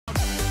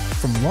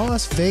From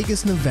Las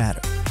Vegas,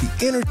 Nevada,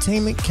 the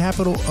entertainment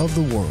capital of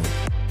the world,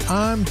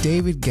 I'm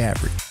David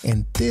Gavri,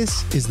 and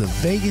this is the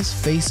Vegas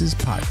Faces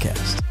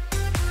podcast,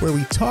 where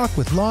we talk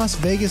with Las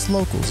Vegas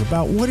locals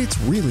about what it's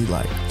really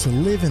like to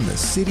live in the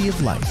city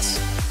of lights.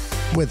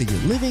 Whether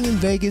you're living in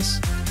Vegas,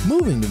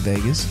 moving to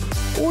Vegas,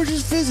 or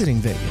just visiting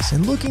Vegas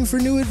and looking for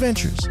new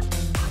adventures,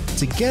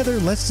 together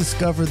let's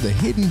discover the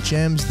hidden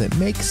gems that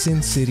make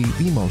Sin City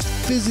the most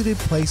visited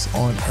place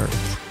on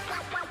earth.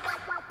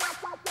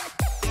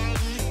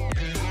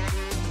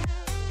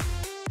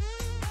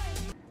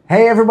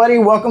 Hey everybody,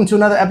 welcome to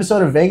another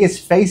episode of Vegas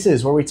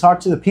Faces, where we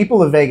talk to the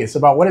people of Vegas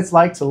about what it's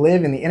like to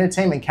live in the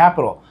entertainment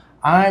capital.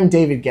 I'm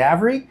David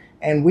Gavri,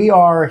 and we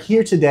are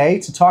here today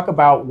to talk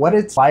about what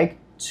it's like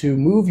to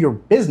move your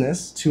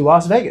business to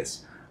Las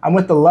Vegas. I'm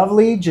with the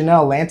lovely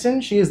Janelle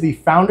Lanton. She is the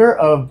founder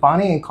of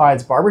Bonnie and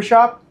Clyde's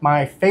Barbershop,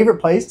 my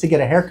favorite place to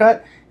get a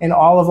haircut in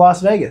all of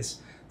Las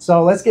Vegas.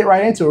 So let's get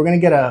right into it. We're gonna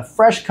get a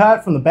fresh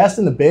cut from the best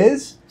in the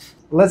biz.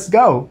 Let's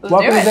go.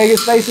 Welcome to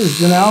Vegas Faces,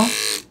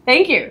 Janelle.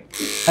 Thank you.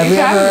 Have we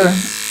ever?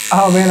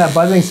 Oh man, that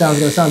buzzing sound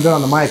is gonna sound good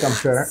on the mic, I'm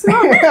sure.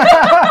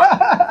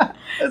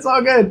 It's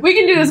all good. We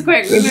can do this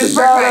quick. We can do this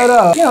quick.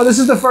 No. You know, this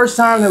is the first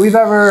time that we've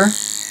ever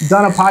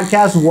done a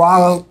podcast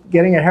while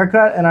getting a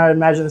haircut, and I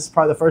imagine this is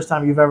probably the first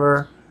time you've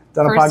ever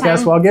done a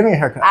podcast while getting a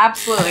haircut.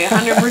 Absolutely,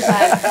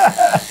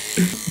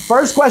 100%.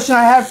 First question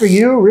I have for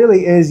you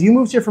really is, you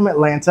moved here from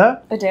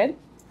Atlanta. I did.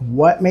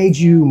 What made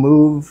you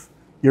move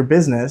your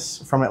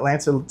business from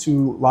Atlanta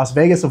to Las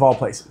Vegas of all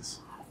places?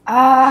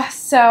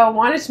 So I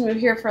wanted to move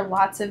here for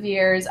lots of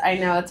years. I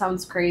know it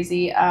sounds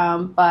crazy,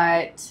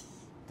 but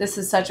this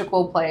is such a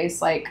cool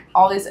place. Like,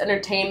 all these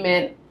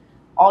entertainment,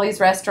 all these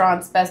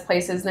restaurants, best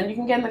places. And then you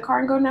can get in the car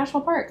and go to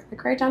National Park,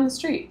 like right down the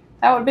street.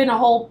 That would have been a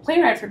whole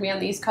plane ride for me on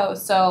the East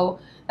Coast. So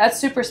that's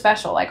super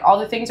special. Like, all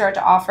the things are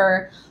to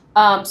offer.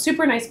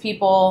 Super nice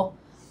people.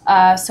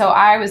 So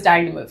I was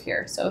dying to move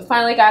here. So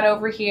finally got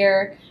over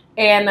here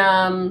and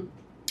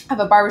have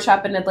a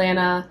barbershop in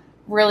Atlanta.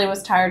 Really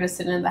was tired of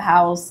sitting in the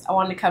house. I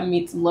wanted to come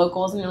meet some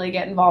locals and really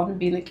get involved and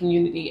be in the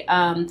community.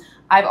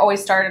 I've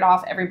always started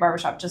off every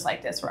barbershop just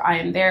like this, where I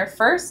am there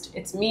first.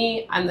 It's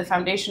me. I'm the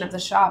foundation of the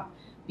shop,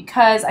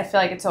 because I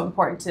feel like it's so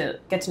important to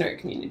get to know your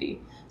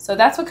community. So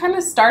that's what kind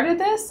of started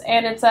this,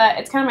 and it's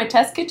kind of my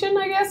test kitchen,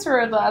 I guess,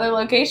 for the other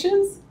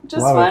locations.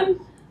 Just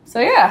fun. So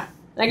yeah,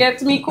 I get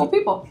to meet cool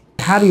people.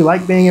 How do you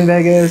like being in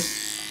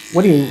Vegas?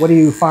 What do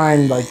you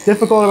find like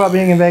difficult about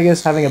being in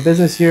Vegas, having a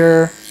business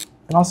here?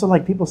 And also,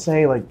 like, people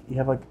say, like, you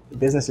have like a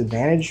business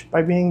advantage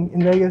by being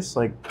in Vegas,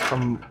 like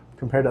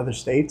compared to other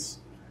states,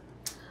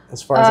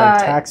 as far as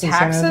like tax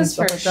incentives and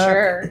stuff for like that.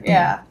 Sure.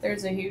 Yeah,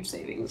 there's a huge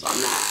savings on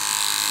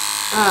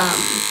that.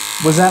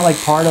 Was that like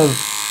part of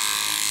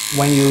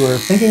when you were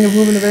thinking of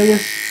moving to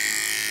Vegas?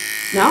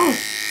 No.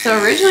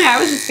 So originally I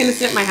was just gonna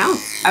sit at my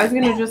house. I was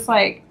gonna just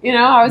like,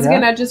 I was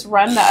gonna just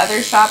run the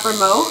other shop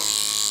remote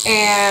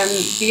and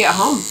be at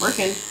home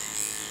working.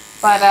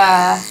 But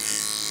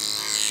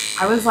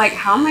I was like,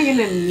 how am I going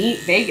to meet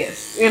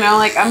Vegas?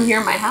 Like, I'm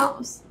here in my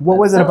house. What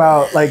was it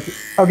about? Like,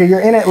 okay,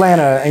 you're in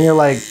Atlanta and you're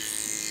like,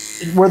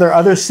 were there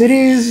other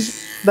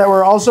cities that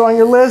were also on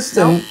your list?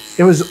 Nope. And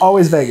it was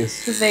always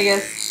Vegas? Just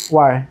Vegas.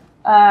 Why?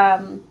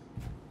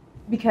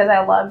 Because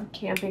I love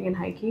camping and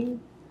hiking.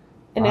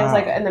 And it was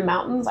like in the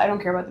mountains. I don't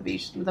care about the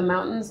beach. The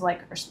mountains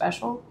like are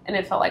special. And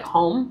it felt like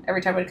home.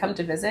 Every time I'd come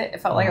to visit,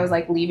 it felt like I was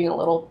like leaving a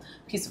little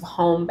piece of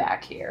home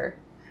back here.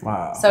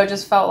 Wow. So it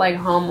just felt like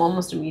home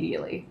almost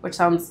immediately, which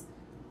sounds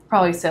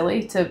probably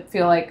silly to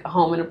feel like a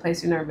home in a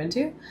place you've never been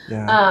to.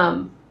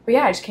 Yeah. But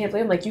yeah, I just can't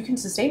believe, like, you can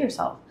sustain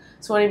yourself.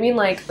 So what I mean,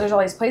 like, there's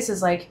all these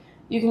places, like,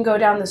 you can go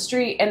down the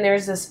street and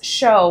there's this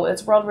show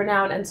that's world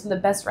renowned and some of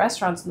the best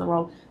restaurants in the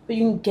world, but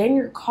you can get in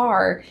your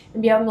car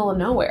and be out in the middle of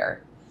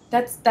nowhere.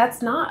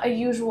 That's not a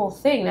usual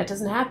thing. That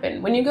doesn't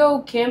happen. When you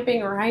go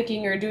camping or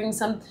hiking or doing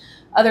some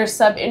other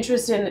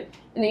sub-interest in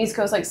the East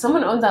Coast, like,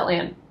 someone owns that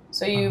land.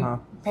 So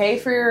you pay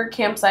for your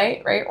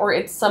campsite, right? Or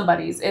it's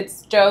somebody's.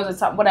 It's Joe's. It's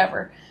not,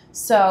 whatever.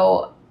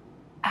 So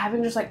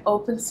having just like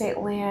open state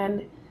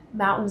land,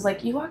 mountains,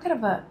 like you walk out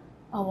of a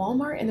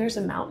Walmart and there's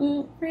a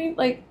mountain, right?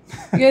 Like,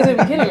 you guys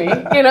are kidding me.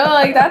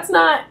 Like, that's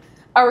not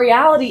a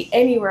reality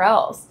anywhere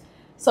else.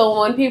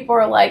 So when people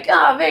are like,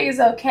 oh, Vegas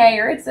is okay,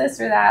 or it's this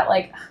or that,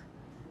 like,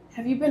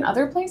 have you been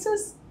other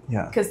places?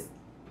 Yeah. Because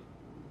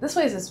this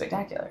place is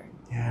spectacular.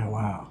 Yeah,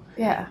 wow.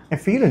 Yeah. And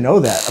for you to know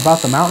that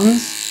about the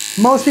mountains,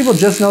 most people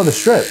just know the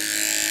Strip.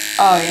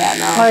 Oh, yeah,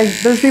 no. Like,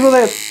 there's people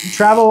that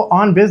travel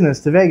on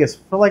business to Vegas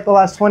for like the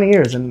last 20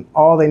 years, and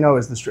all they know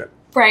is the Strip.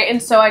 Right,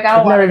 and so I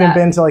got I've never even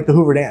been to like the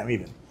Hoover Dam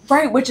even.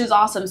 Right, which is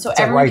awesome. So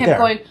everyone kept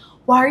going,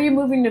 why are you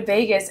moving to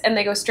Vegas? And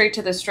they go straight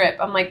to the Strip.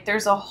 I'm like,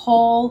 there's a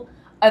whole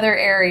other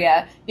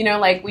area.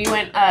 Like, we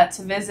went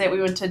to visit,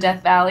 we went to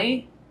Death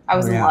Valley. I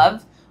was in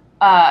love.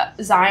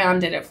 Zion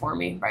did it for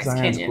me, Bryce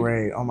Zion's Canyon.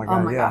 Great. Oh my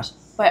God, gosh.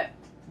 But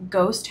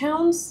ghost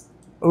towns?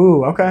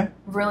 Ooh, okay.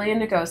 Really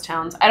into ghost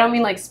towns. I don't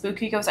mean like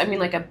spooky ghosts. I mean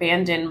like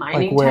abandoned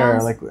mining towns. Like where?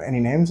 Towns. Like any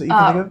names that you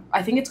can think of?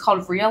 I think it's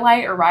called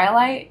Realite or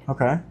Rhyolite.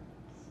 Okay.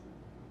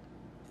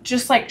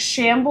 just like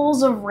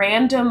shambles of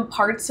random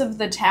parts of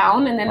the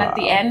town, and then at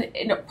the end,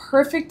 in a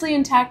perfectly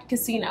intact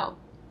casino.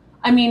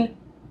 I mean,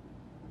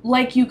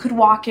 like you could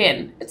walk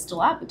in. It's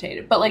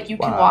dilapidated, but like you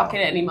can walk in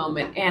at any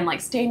moment, and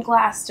like stained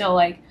glass still.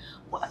 Like,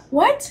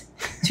 what?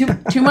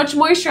 Too much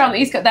moisture on the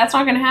East Coast. That's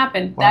not going to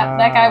happen.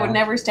 That guy would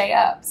never stay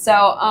up.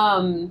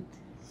 So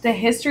the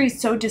history is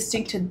so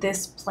distinct to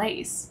this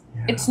place.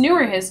 Yeah. It's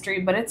newer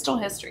history, but it's still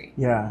history.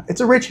 Yeah, it's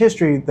a rich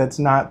history that's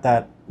not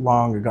that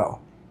long ago.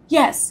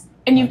 Yes,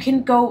 and you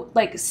can go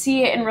like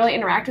see it and really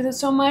interact with it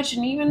so much,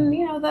 and even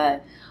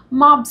the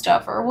mob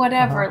stuff or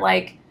whatever.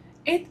 Like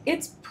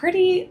it's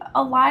pretty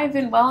alive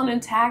and well and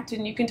intact,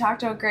 and you can talk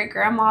to a great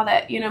grandma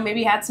that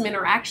maybe had some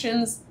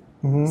interactions.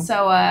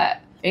 So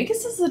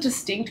Vegas is a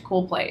distinct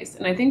cool place,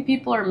 and I think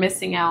people are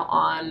missing out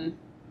on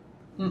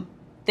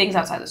things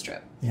outside the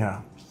Strip.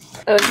 Yeah.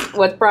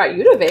 What brought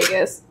you to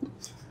Vegas?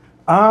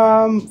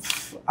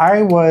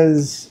 I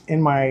was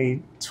in my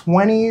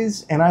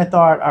 20s, and I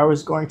thought I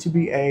was going to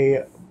be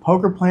a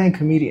poker playing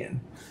comedian.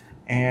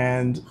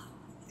 And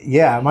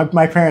yeah,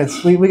 my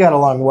parents, we got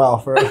along well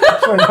for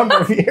a number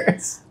of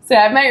years. So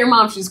I met your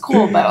mom. She's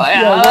cool, though.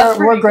 Yeah,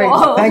 we're great.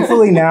 Cool.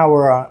 Thankfully now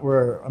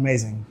we're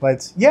amazing.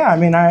 But yeah, I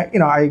mean,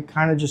 I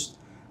kind of just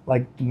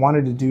like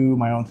wanted to do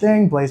my own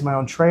thing, blaze my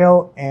own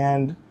trail,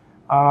 and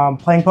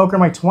playing poker in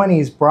my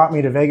 20s brought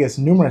me to Vegas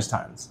numerous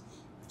times.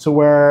 So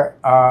where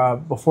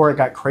before it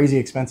got crazy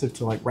expensive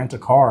to like rent a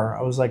car,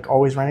 I was like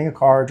always renting a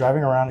car,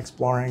 driving around,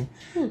 exploring,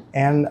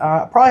 and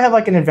probably have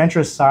like an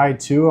adventurous side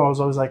too. I was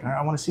always like,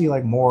 I want to see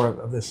like more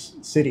of this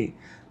city.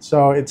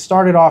 So it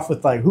started off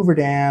with like Hoover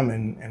Dam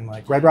and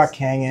like Red Rock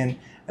Canyon,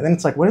 and then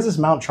it's like, what is this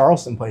Mount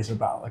Charleston place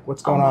about? Like,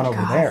 what's going on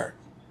over there?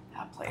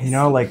 That place.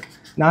 Like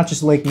not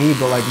just Lake Mead,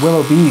 but like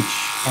Willow Beach,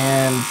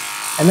 and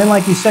then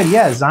like you said,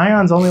 yeah,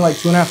 Zion's only like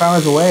 2.5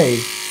 hours away.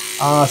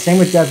 Same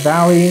with Death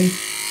Valley.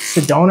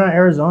 Sedona,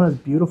 Arizona is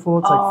beautiful.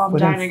 It's like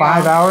within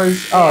 5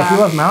 hours. Oh, if you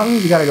love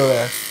mountains, you got to go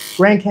there.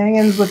 Grand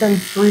Canyon's within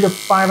 3 to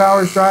 5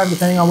 hours drive,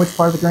 depending on which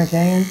part of the Grand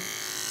Canyon.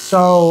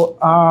 So,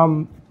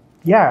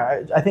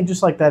 yeah, I think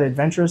just like that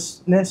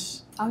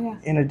adventurousness. Oh yeah.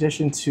 In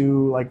addition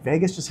to like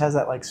Vegas, just has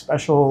that like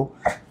special,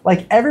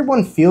 like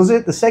everyone feels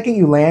it the second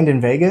you land in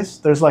Vegas.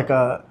 There's like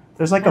a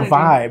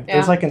vibe. Yeah.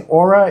 There's like an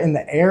aura in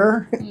the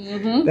air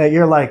that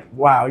you're like,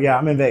 wow, yeah,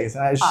 I'm in Vegas.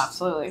 And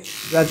absolutely.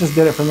 That just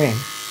did it for me.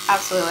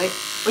 Absolutely.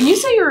 When you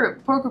say you're a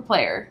poker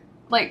player,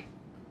 like,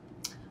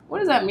 what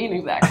does that mean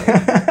exactly?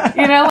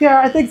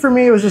 Yeah, I think for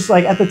me it was just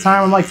like at the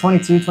time I'm like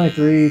 22,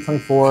 23,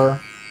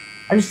 24.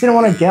 I just didn't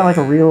want to get like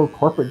a real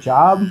corporate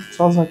job.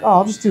 So I was like, oh,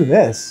 I'll just do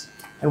this.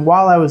 And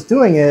while I was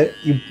doing it,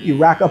 you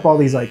rack up all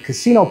these like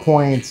casino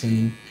points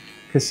and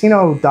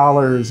casino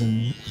dollars,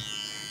 and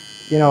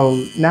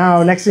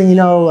now next thing you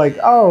know, like,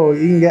 oh,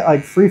 you can get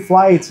like free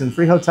flights and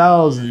free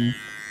hotels and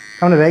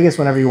come to Vegas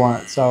whenever you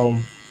want. So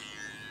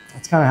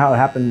that's kind of how it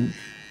happened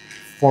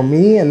for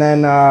me. And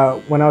then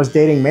when I was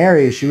dating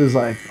Mary, she was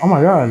like, oh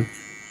my God,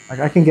 like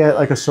I can get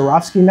like a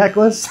Swarovski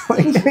necklace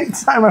like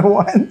anytime I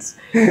want.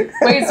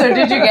 Wait, so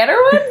did you get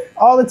her one?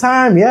 All the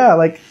time, yeah.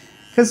 Like,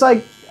 cause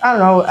like, I don't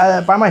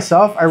know, by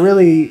myself, I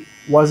really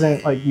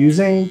wasn't like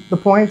using the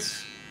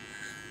points.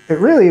 It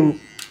really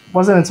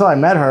wasn't until I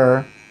met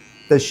her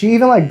that she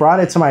even like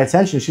brought it to my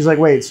attention. She's like,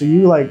 wait, so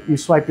you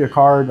swipe your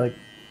card, like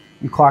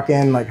you clock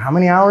in like how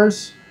many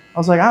hours? I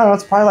was like, I don't know,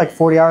 it's probably like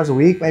 40 hours a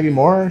week, maybe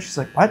more. She's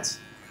like, what?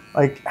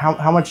 Like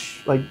how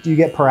much like do you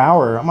get per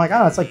hour? I'm like,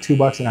 oh, it's like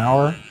 $2 an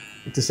hour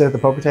to sit at the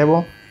poker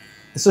table.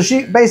 So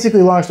she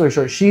basically, long story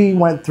short, she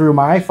went through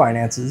my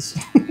finances,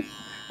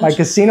 my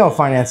casino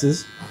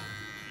finances.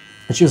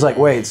 And she was like,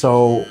 wait,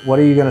 so what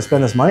are you going to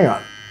spend this money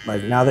on?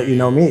 Like, now that you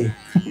know me.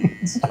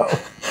 So,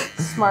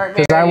 smart,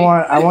 Mary.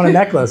 Because I want a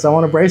necklace. I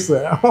want a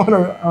bracelet. I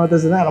want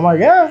this and that. I'm like,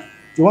 yeah.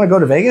 Do you want to go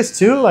to Vegas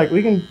too? Like,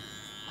 we can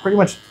pretty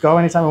much go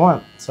anytime we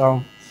want.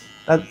 So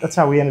that's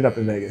how we ended up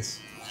in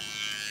Vegas.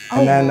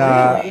 And then,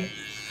 really?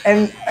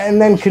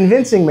 and then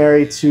convincing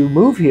Mary to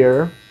move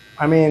here.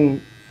 I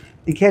mean,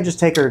 you can't just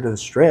take her to the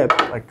Strip.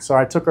 Like, so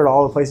I took her to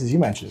all the places you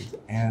mentioned,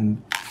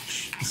 and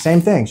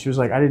same thing. She was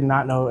like, I did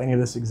not know any of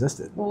this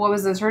existed. Well, what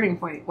was the turning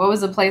point? What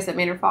was the place that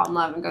made her fall in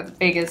love and go to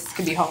Vegas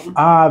could be home?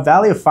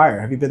 Valley of Fire.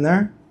 Have you been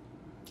there?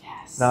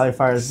 Yes. Valley of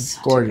Fire is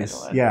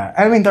gorgeous. Yeah.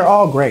 I mean, they're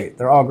all great.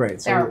 They're all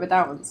great. So, but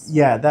that one's...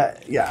 Yeah,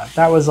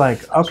 that was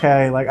like,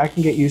 okay, like I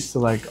can get used to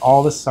like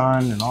all the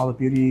sun and all the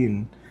beauty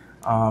and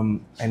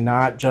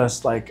not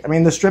just like, I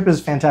mean, the Strip is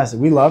fantastic.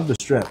 We love the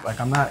Strip.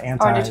 Like, I'm not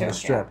anti the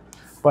Strip. Yeah.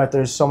 But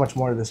there's so much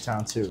more to this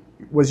town too.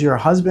 Was your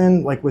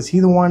husband, like, was he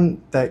the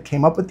one that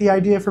came up with the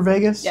idea for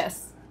Vegas?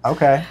 Yes.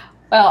 Okay.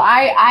 Well,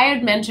 I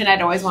had mentioned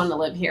I'd always wanted to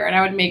live here, and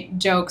I would make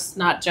jokes,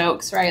 not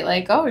jokes, right?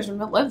 Like, oh, we should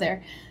live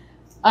there.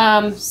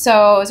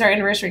 So it was our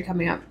anniversary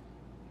coming up,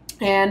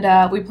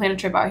 and we planned a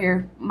trip out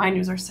here. Mind you,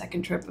 it was our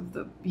second trip of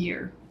the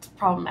year. It's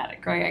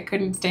problematic, right? I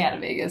couldn't stay out of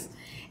Vegas.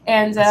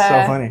 And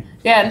that's so funny.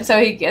 Yeah, and so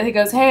he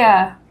goes,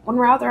 hey, when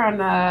we're out there on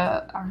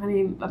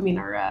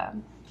our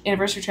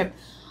anniversary trip,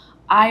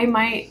 I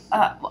might,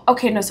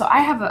 okay, no, so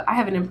I have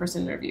an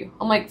in-person interview.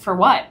 I'm like, for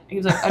what? He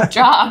was like, a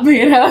job,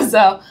 you know?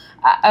 So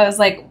I was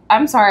like,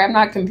 I'm sorry, I'm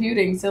not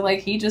computing. So like,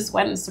 he just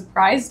went and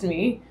surprised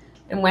me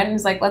and went and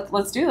was like,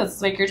 let's do this.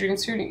 It's like your dream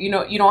student. You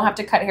know, you don't have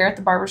to cut hair at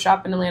the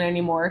barbershop in Atlanta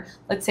anymore.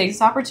 Let's take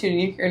this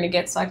opportunity. You're going to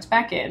get sucked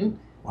back in.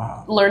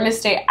 Wow. Learn to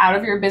stay out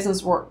of your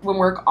business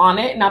work on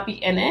it, not be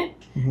in it.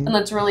 Mm-hmm. And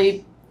let's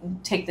really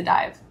take the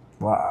dive.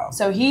 Wow.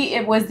 So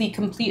it was the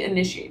complete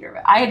initiator of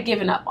it. I had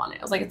given up on it.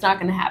 I was like, it's not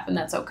going to happen.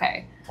 That's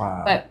okay.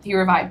 Wow. But he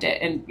revived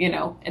it, and you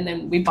know, and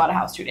then we bought a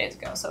house 2 days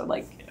ago. So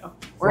like, you know,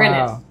 we're in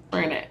it.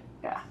 We're in it.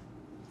 Yeah.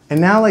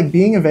 And now, like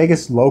being a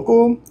Vegas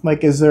local,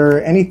 like, is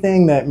there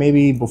anything that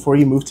maybe before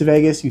you moved to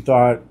Vegas you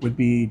thought would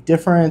be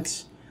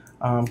different,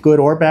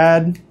 good or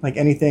bad? Like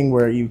anything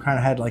where you kind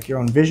of had like your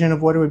own vision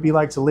of what it would be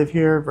like to live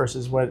here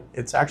versus what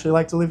it's actually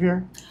like to live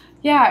here?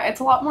 Yeah, it's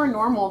a lot more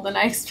normal than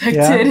I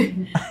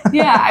expected.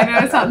 Yeah, I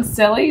know it sounds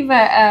silly,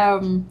 but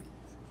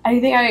I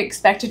think I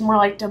expected more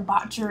like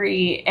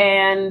debauchery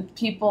and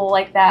people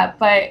like that.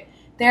 But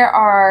there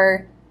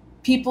are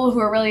people who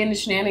are really into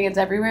shenanigans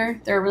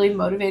everywhere. There are really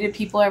motivated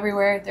people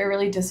everywhere. There are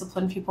really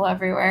disciplined people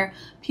everywhere.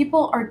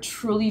 People are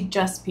truly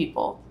just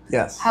people.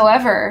 Yes.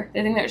 However,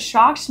 the thing that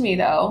shocked me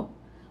though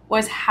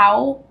was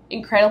how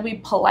incredibly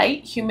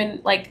polite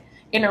human like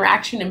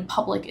interaction in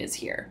public is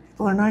here.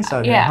 People are nice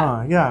out here,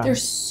 huh? Yeah. They're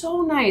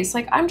so nice.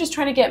 Like, I'm just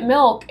trying to get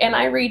milk, and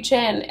I reach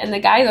in, and the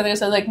guy over there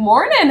says, like,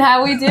 morning,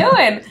 how we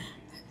doing?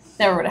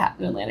 Never would have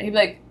happened in Atlanta. He'd be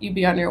like, you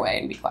be on your way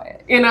and be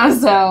quiet. You know,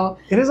 so.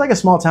 It is like a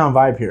small town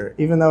vibe here,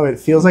 even though it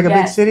feels like a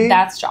big city.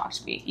 That's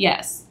shocked me.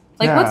 Yes.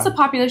 Like, what's the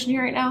population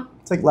here right now?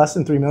 It's like less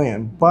than 3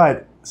 million,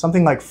 but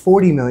something like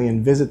 40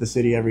 million visit the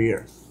city every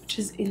year. Which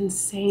is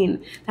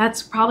insane.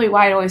 That's probably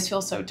why it always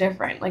feels so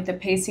different. Like, the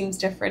pace seems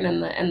different in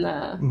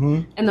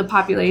the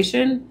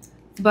population.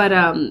 But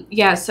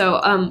yeah,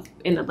 so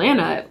in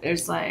Atlanta,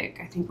 there's like,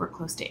 I think we're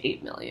close to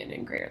 8 million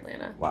in Greater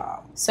Atlanta.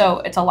 Wow. So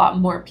it's a lot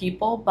more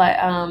people, but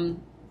I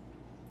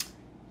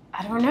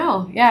don't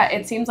know. Yeah,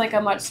 it seems like a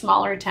much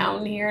smaller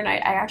town here, and I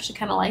actually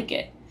kind of like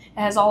it. It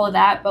has all of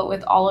that, but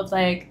with all of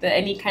like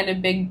any kind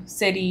of big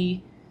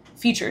city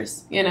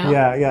features, you know?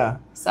 Yeah, yeah.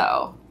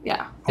 So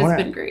yeah,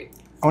 it's been great.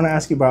 I want to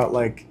ask you about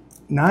like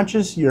not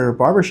just your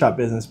barbershop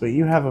business, but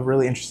you have a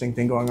really interesting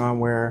thing going on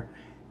where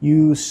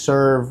you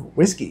serve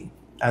whiskey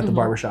at the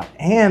barbershop,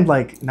 and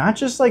like not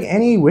just like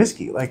any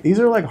whiskey, like these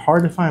are like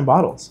hard to find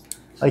bottles.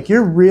 Like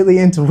you're really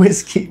into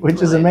whiskey,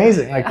 which is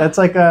amazing. Like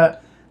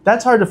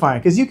that's hard to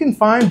find because you can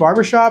find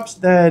barbershops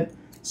that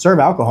serve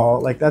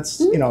alcohol. Like that's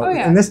you know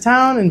in this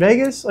town in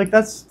Vegas, like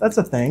that's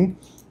a thing.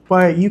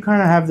 But you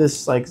kind of have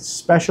this like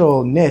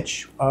special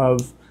niche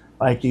of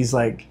like these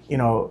like you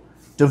know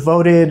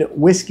devoted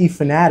whiskey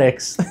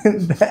fanatics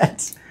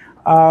that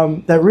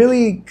that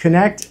really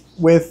connect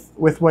with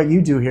what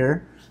you do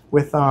here.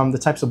 With the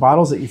types of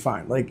bottles that you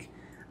find. Like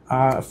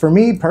for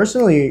me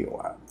personally,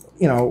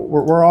 you know,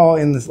 we're all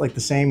in this like the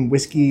same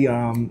whiskey,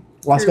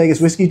 Las Vegas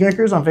whiskey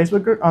drinkers on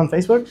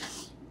Facebook,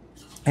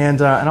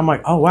 and I'm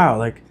like, oh wow,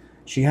 like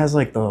she has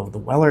like the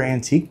Weller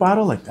antique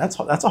bottle, like that's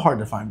a hard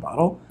to find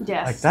bottle.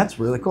 Yes. Like that's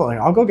really cool. Like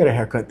I'll go get a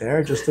haircut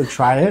there just to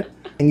try it.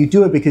 And you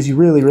do it because you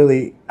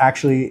really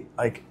actually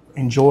like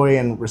enjoy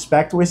and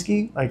respect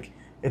whiskey. Like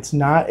it's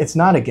not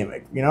a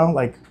gimmick, you know,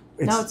 like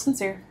it's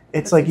sincere.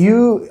 It's like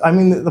I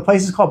mean, the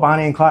place is called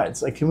Bonnie and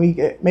Clyde's. Like, can we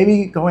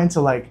maybe go into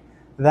like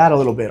that a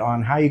little bit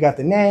on how you got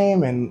the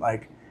name and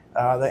like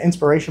the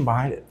inspiration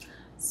behind it?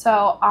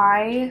 So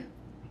I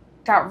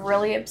got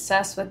really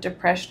obsessed with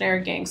Depression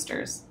era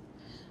gangsters.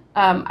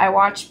 I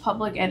watched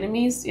Public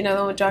Enemies, you know,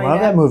 the one with Johnny Depp.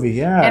 Love that movie,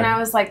 yeah. And I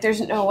was like, there's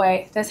no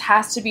way. This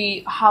has to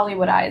be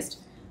Hollywoodized.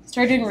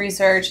 Started doing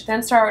research,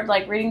 then started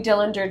like reading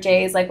Dillinger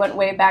Days, like went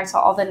way back to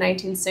all the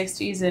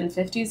 1960s and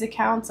 50s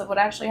accounts of what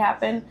actually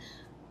happened.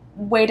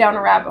 Way down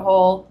a rabbit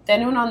hole.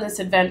 Then went on this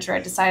adventure. I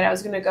decided I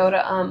was going to go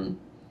to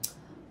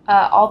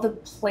all the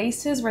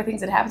places where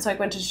things had happened. So I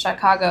went to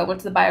Chicago, went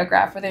to the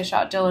Biograph where they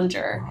shot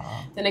Dillinger.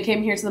 Wow. Then I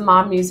came here to the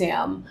Mob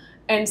Museum.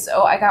 And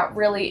so I got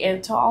really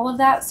into all of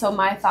that. So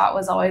my thought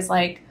was always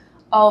like,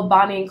 oh,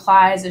 Bonnie and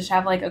Clyde, they should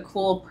have like a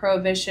cool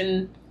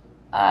Prohibition,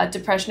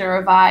 Depression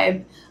era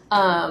vibe.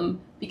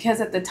 Because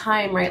at the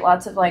time, right,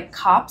 lots of like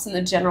cops and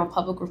the general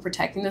public were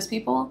protecting those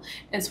people.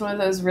 And it's one of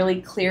those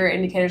really clear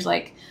indicators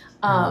like,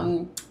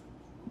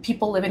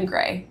 people live in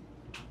gray.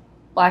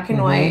 Black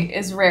and white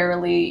is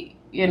rarely,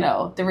 you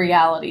know, the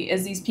reality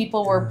is these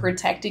people were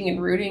protecting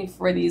and rooting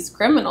for these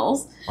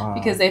criminals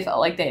because they felt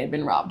like they had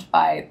been robbed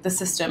by the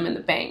system and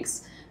the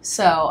banks.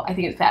 So I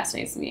think it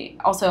fascinates me.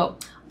 Also,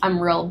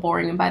 I'm real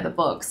boring and by the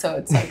book, so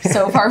it's like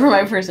so far from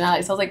my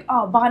personality. So I was like,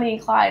 oh, Bonnie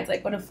and Clyde,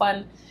 like what a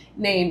fun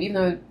name, even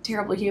though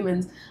terrible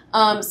humans.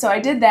 So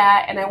I did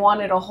that, and I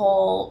wanted a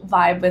whole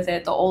vibe with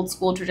it, the old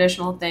school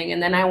traditional thing.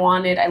 And then I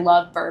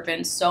love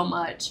bourbon so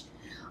much.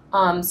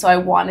 So I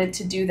wanted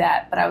to do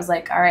that, but I was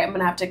like, all right, I'm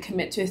going to have to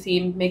commit to a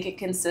theme, make it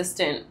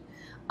consistent.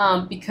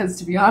 Because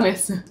to be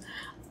honest,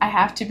 I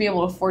have to be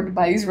able to afford to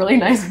buy these really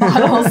nice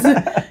bottles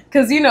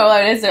because a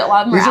lot of them These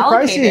are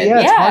allocated. Pricey. Yeah,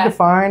 it's hard to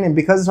find, and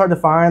because it's hard to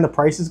find, the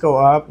prices go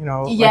up.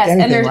 Yes, like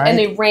anything, and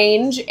they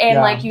range, and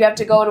like you have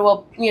to go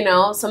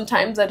to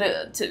sometimes at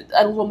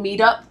a little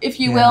meetup, if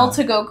you will,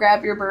 to go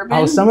grab your bourbon.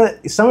 Oh, some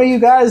of you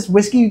guys,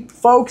 whiskey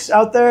folks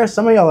out there,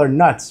 some of y'all are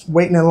nuts,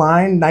 waiting in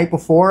line night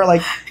before,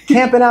 like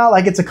camping out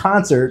like it's a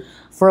concert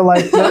for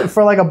like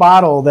a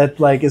bottle that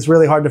like is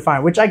really hard to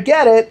find. Which I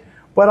get it.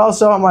 But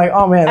also, I'm like,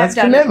 oh man, that's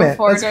commitment.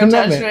 That's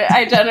commitment.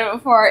 I've done it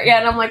before. Yeah,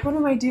 and I'm like, what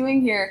am I doing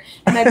here?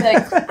 And I'd be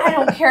like, I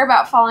don't care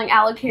about following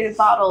allocated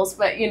bottles,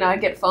 but I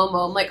get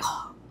FOMO. I'm like,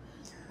 oh,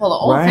 well, the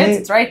old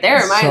Fitz, it's right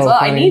there. Might as well.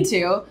 Funny. I need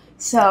to.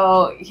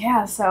 So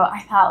yeah, I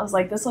thought I was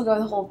like, this will go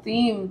with the whole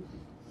theme.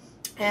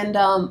 And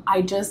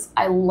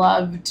I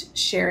loved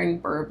sharing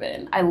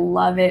bourbon. I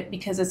love it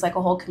because it's like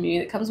a whole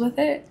community that comes with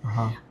it.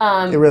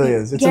 It really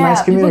is. It's a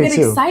nice community too.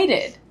 People get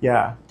excited.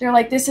 Yeah. They're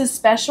like, this is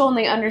special, and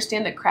they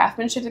understand the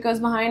craftsmanship that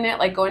goes behind it.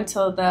 Like going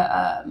to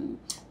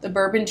the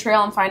bourbon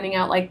trail and finding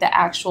out like the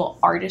actual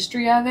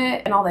artistry of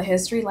it and all the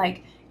history.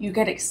 Like you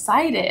get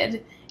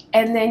excited,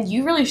 and then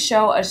you really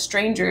show a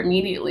stranger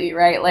immediately,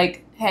 right?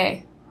 Like,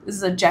 hey, this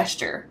is a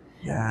gesture.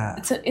 Yeah.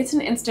 It's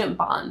an instant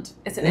bond.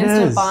 It's an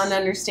instant bond to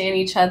understand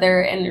each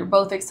other, and you're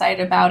both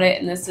excited about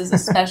it, and this is a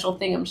special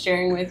thing I'm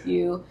sharing with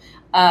you.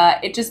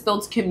 It just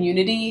builds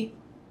community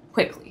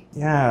quickly.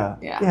 Yeah.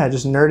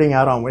 Just nerding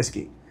out on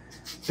whiskey.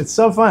 It's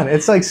so fun.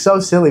 It's like so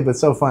silly, but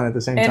so fun at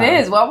the same time. It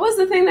is. What was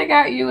the thing that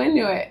got you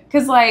into it?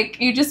 Because like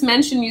you just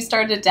mentioned you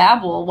started to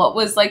dabble. What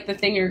was like the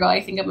thing you're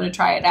going, I think I'm going to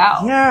try it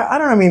out? Yeah, I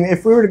don't know. I mean,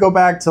 if we were to go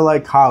back to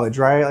like college,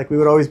 right? Like we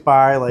would always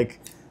buy like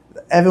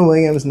Evan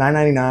Williams,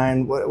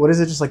 $9.99. What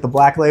is it? Just like the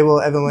black label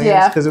Evan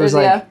Williams? Because it was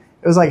like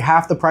it was like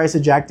half the price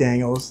of Jack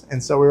Daniels,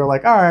 and so we were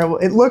like, all right, well,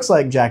 it looks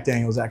like Jack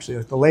Daniels actually,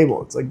 like the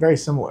label. It's like very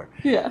similar.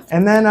 Yeah.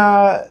 And then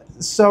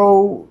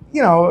so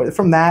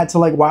from that to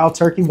like Wild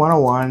Turkey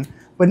 101,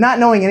 but not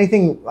knowing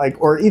anything like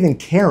or even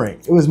caring.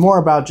 It was more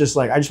about just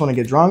like I just want to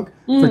get drunk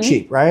for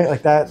cheap, right?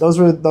 Like that. Those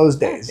were those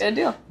days. Good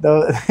deal.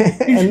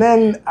 And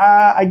then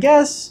I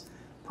guess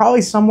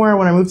probably somewhere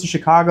when I moved to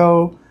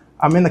Chicago.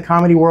 I'm in the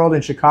comedy world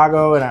in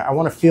Chicago, and I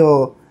want to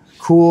feel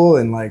cool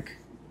and like,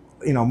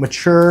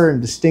 mature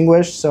and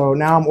distinguished. So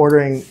now I'm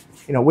ordering,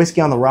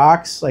 whiskey on the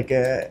rocks. Like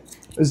it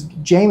was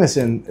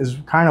Jameson is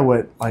kind of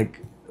what like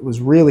was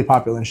really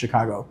popular in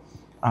Chicago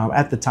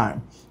at the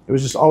time. It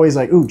was just always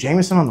like, ooh,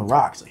 Jameson on the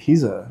rocks. Like,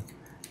 he's a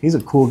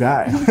cool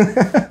guy.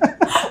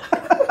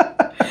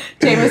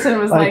 Jameson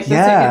was like the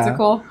tickets are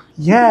cool.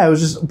 Yeah, it was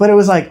just, but it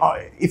was like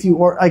if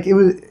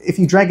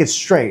you drank it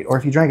straight or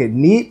if you drank it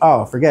neat,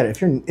 oh, forget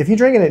it. If you're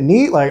drinking it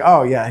neat, like,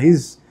 oh yeah,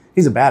 he's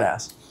a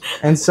badass.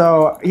 And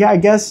so yeah, I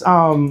guess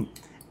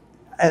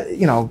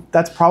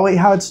that's probably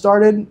how it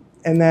started.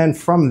 And then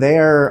from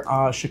there,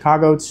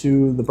 Chicago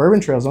to the Bourbon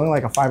Trail is only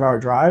like a 5-hour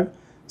drive.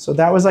 So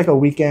that was like a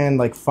weekend,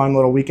 like fun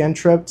little weekend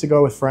trip to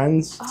go with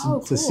friends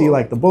to see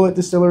like the Bullet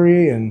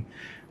Distillery and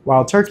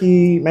Wild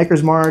Turkey,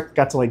 Maker's Mark.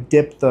 Got to like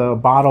dip the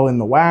bottle in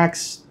the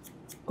wax.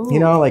 Ooh.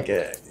 Like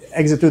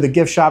exit through the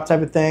gift shop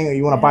type of thing.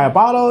 You want to buy a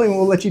bottle, and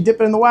we'll let you dip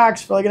it in the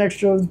wax for like an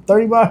extra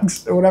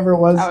 $30 or whatever it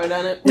was. I would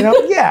have done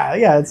it.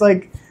 Yeah. It's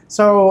like,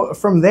 so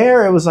from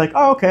there it was like,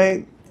 oh,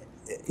 okay,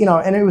 and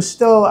I was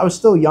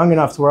still young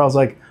enough to where I was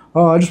like,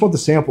 oh, I just want the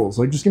samples.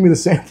 Like, just give me the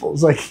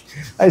samples. Like,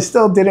 I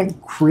still didn't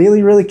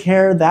really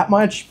care that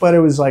much, but it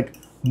was like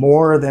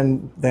more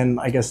than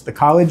I guess the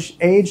college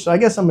age. So I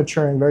guess I'm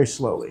maturing very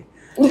slowly,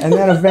 and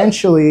then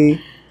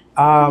eventually.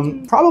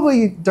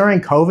 Probably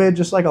during COVID,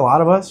 just like a lot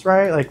of us,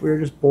 right? Like we were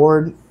just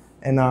bored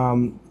and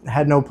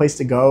had no place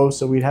to go.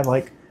 So we'd have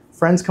like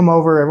friends come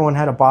over. Everyone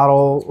had a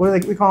bottle.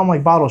 We call them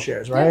like bottle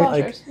shares, right? Yeah,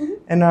 bottle shares.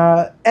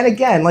 And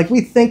again, like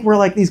we think we're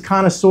like these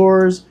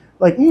connoisseurs.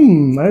 Like,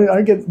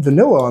 I get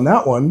vanilla on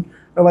that one.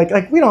 Or like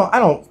I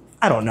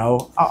don't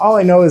know. All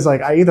I know is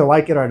like I either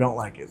like it or I don't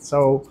like it.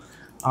 So.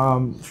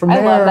 From there,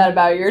 I love that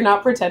about you. You're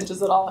not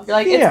pretentious at all. You're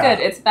like, it's good,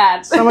 it's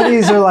bad. Some of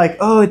these are like,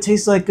 oh, it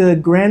tastes like a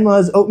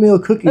grandma's oatmeal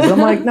cookies. I'm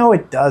like, no,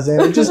 it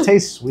doesn't. It just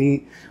tastes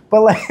sweet.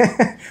 But like,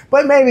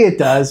 but maybe it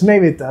does.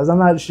 Maybe it does. I'm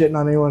not shitting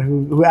on anyone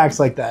who acts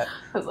like that.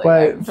 I was like,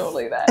 I'm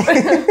totally that.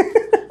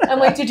 I'm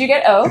like, did you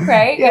get oak,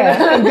 right?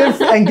 Yeah,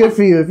 and good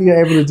for you if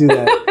you're able to do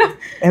that.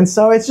 And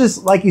so it's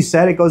just like you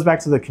said, it goes back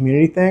to the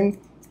community thing.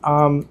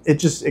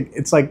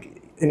 It's like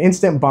an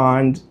instant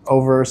bond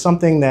over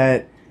something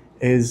that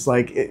is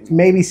like, it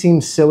maybe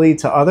seems silly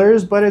to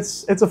others, but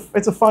it's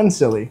a fun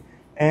silly.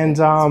 And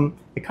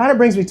it kind of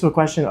brings me to a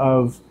question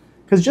of,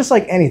 because just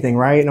like anything,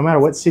 right? No matter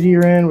what city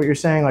you're in, what you're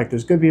saying, like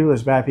there's good people,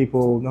 there's bad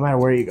people, no matter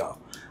where you go.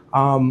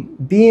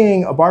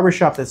 Being a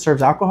barbershop that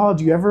serves alcohol,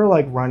 do you ever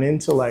like run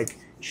into like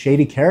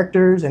shady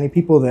characters? Any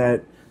people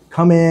that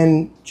come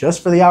in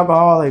just for the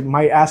alcohol? They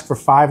might ask for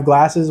 5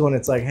 glasses when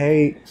it's like,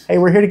 hey,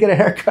 we're here to get a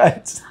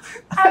haircut.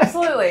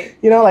 Absolutely.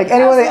 Like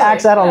anyone that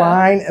acts out of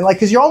line, and like,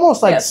 because you're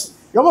almost like. Yes.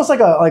 You're almost like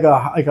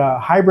a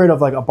hybrid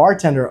of like a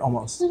bartender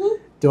almost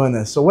doing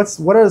this. So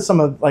what are some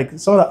of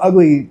the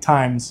ugly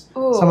times?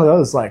 Ooh. Some of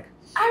those like.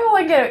 I will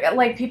like get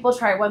like people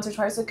try it once or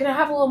twice. So can I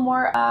have a little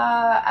more?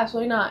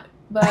 Absolutely not.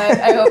 but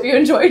I hope you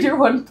enjoyed your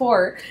one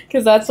pour,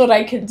 because that's what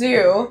I can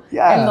do,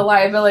 and the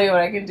liability of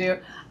what I can do.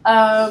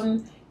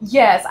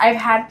 Yes, I've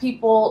had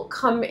people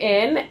come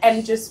in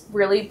and just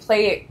really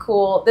play it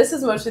cool. This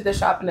is mostly the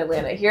shop in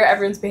Atlanta. Here,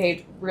 everyone's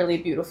behaved really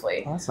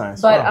beautifully. Oh, that's nice.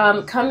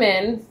 But come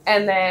in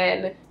and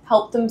then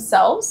help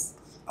themselves.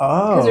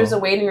 Because there's a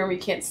waiting room you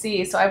can't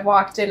see. So I've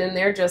walked in and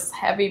they're just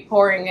heavy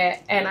pouring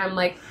it. And I'm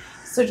like,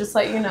 so just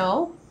let you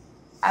know,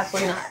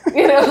 absolutely not.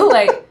 You know,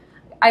 like,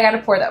 I got to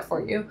pour that for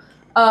you.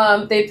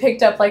 They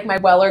picked up, like, my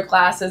Weller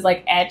glasses,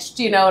 like, etched,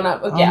 you know. And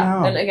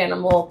no. And again,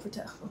 I'm a little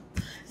protective.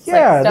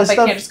 Like stuff I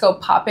can't just go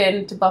pop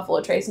into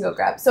Buffalo Trace and go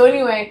grab. So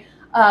anyway,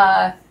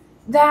 and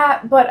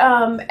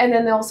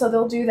then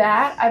they'll do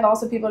that. I've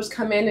also people just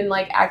come in and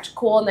like act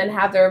cool and then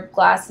have their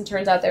glass, and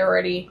turns out they're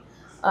already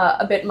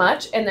a bit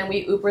much, and then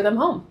we Uber them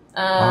home.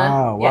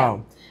 Wow. Yeah.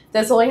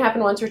 This only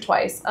happened once or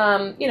twice.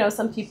 You know,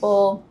 some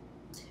people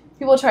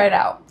try it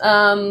out.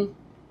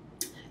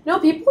 No,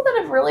 people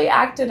that have really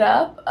acted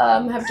up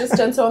have just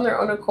done so on their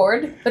own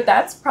accord, but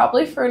that's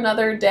probably for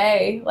another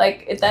day.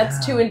 Like,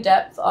 that's too in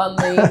depth on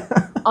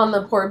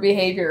the poor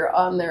behavior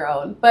on their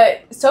own.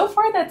 But so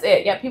far, that's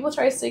it. Yeah, people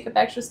try to sneak up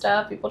extra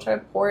stuff. People try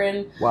to pour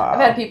in. Wow.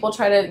 I've had people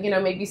try to, you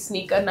know, maybe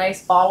sneak a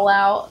nice bottle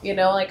out. You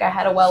know, like I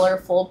had a Weller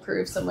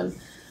foolproof. Someone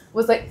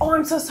was like, "Oh,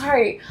 I'm so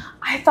sorry.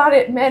 I thought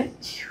it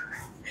meant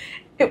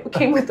it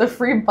came with a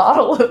free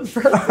bottle of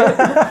bourbon."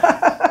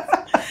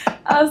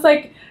 I was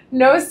like,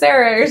 "No,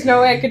 Sarah, there's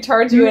no way I could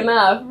charge you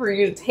enough for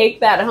you to take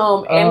that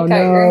home and cut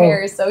your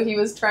hair." So he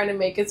was trying to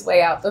make his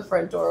way out the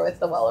front door with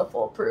the Weller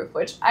foolproof,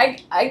 which I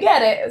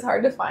get it. It's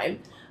hard to find.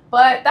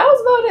 But that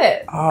was about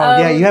it. Oh,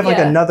 yeah. You have like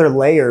another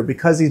layer.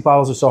 Because these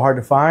bottles are so hard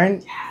to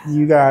find,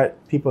 you got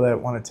people that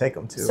want to take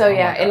them too. So, in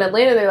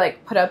Atlanta, they're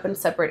like put up in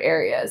separate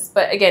areas.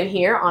 But again,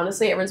 here,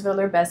 honestly, everyone's been on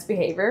their best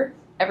behavior.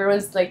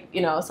 Everyone's like,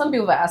 you know, some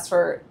people have asked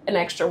for an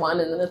extra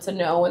one and then it's a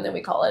no and then we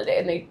call it a day,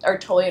 and they are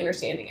totally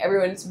understanding.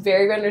 Everyone's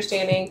very, very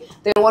understanding.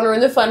 They don't want to ruin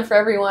the fun for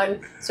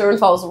everyone, so everyone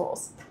follows the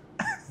rules.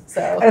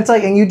 So and it's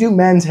like, and you do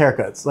men's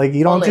haircuts. Like,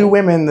 you don't do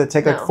women that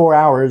take like 4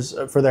 hours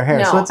for their hair.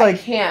 No, so it's like, I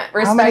can't.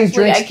 How many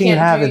drinks I can you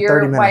have do in 30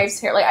 your minutes? wife's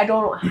hair. Like, I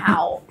don't know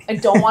how. I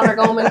don't want her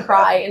to go home and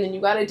cry, and then you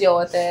got to deal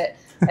with it.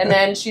 And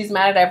then she's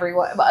mad at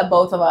everyone,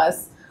 both of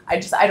us. I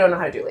don't know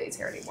how to do ladies'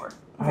 hair anymore.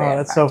 Oh,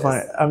 that's so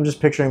funny. I'm just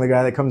picturing the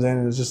guy that comes in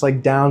and is just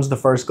like downs the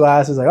first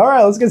glass. He's like, all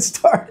right, let's get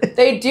started.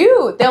 They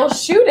do. They'll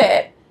shoot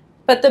it.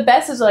 But the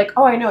best is like,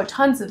 oh, I know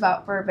tons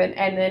about bourbon.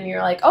 And then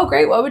you're like, oh,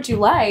 great. What would you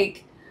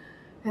like?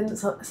 And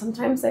so,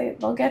 sometimes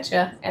they'll get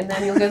you. And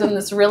then you'll give them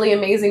this really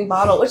amazing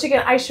bottle, which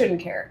again, I shouldn't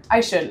care. I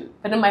shouldn't.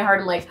 But in my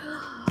heart, I'm like,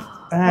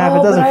 if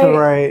it doesn't feel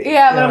right.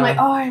 Yeah, but I'm like,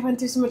 oh, I went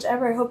through so much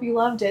ever. I hope you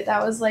loved it.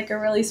 That was like a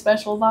really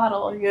special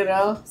bottle, you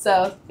know?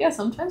 So, yeah,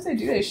 sometimes they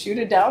do. They shoot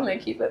it down. They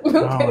keep it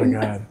moving. Oh, my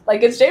God.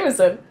 Like it's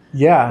Jameson.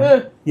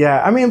 Yeah.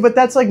 Yeah. I mean, but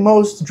that's like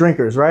most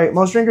drinkers, right?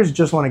 Most drinkers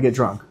just want to get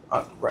drunk.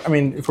 I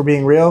mean, if we're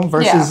being real,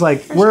 versus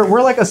like,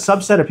 we're like a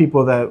subset of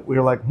people that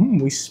we're like,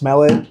 we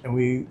smell it and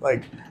we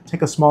like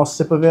take a small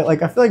sip of it.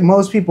 Like, I feel like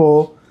most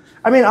people,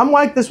 I mean, I'm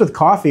like this with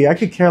coffee. I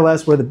could care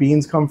less where the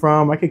beans come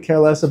from. I could care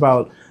less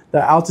about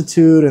the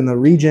altitude and the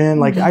region.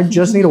 Like, I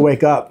just need to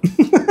wake up.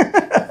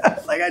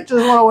 Like, I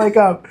just want to wake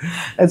up.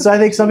 And so I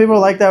think some people are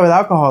like that with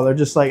alcohol. They're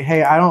just like,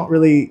 hey, I don't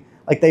really,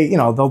 like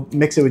they'll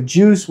mix it with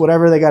juice,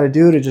 whatever they got to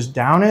do to just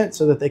down it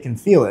so that they can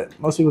feel it.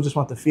 Most people just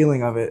want the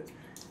feeling of it.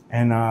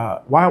 And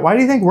why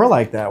do you think we're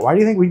like that? Why do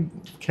you think we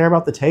care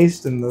about the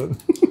taste and the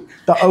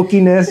the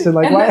oakiness and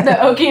like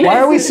and why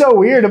are we so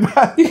weird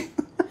about tasting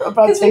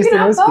whiskey? You can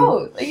have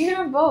both. Like, you can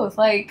have both.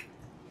 Like,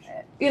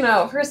 you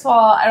know, first of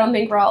all, I don't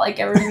think we're all like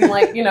everyone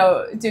like, you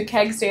know, do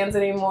keg stands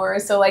anymore.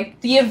 So like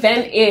the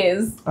event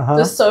is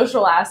the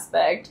social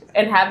aspect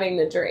and having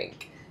the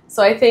drink.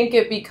 So I think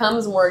it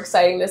becomes more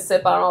exciting to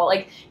sip on all,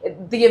 like,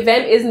 the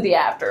event isn't the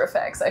after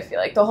effects, I feel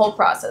like, the whole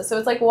process. So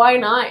it's like, why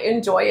not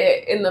enjoy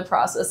it in the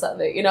process of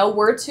it? You know,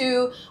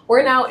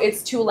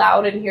 it's too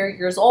loud and here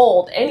years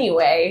old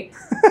anyway.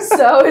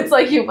 So it's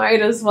like, you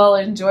might as well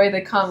enjoy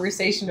the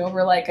conversation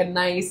over like a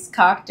nice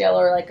cocktail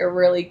or like a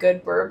really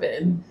good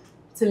bourbon.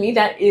 To me,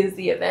 that is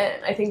the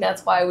event. I think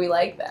that's why we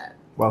like that.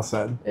 Well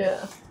said.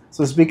 Yeah.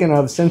 So speaking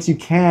of, since you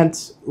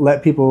can't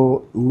let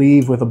people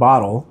leave with a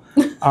bottle,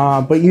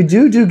 but you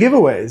do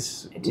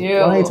giveaways. I do. Why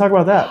don't you talk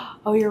about that?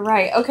 Oh, you're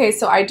right. Okay,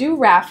 so I do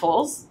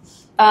raffles.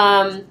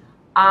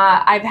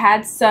 I've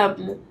had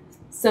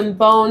some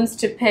bones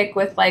to pick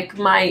with like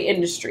my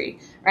industry,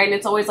 right? And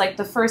it's always like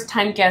the first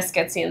time guest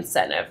gets the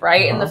incentive,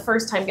 right? And the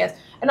first time guest,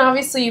 and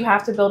obviously you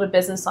have to build a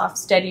business off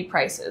steady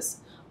prices.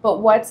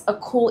 But what's a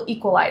cool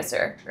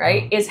equalizer,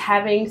 right, is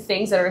having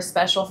things that are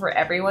special for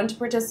everyone to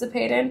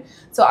participate in.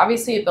 So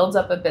obviously it builds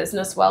up a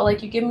business well.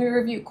 Like, you give me a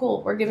review,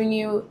 cool. We're giving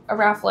you a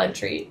raffle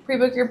entry.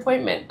 Pre-book your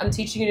appointment. I'm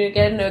teaching you to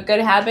get into a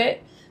good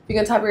habit. You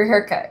can top of your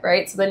haircut,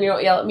 right? So then you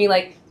don't yell at me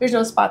like, there's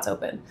no spots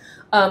open,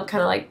 kind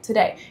of like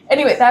today.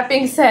 Anyway, that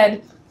being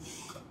said,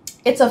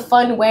 it's a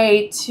fun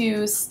way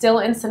to still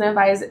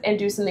incentivize and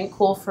do something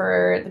cool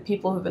for the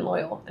people who've been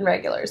loyal and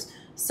regulars.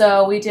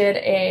 So we did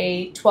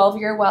a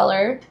 12-year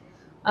Weller.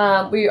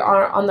 We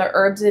are on the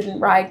Herbs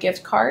and Rye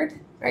gift card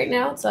right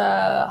now. It's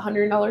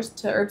 $100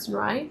 to Herbs and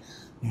Rye.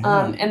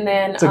 Yeah. And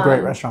then it's a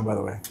great restaurant, by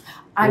the way.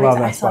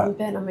 I still haven't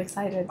been. I'm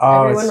excited.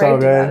 Oh, Everyone it's so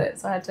raved good. about it,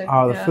 so I had to.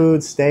 Oh, the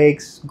food,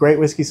 steaks, great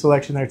whiskey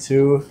selection there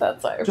too.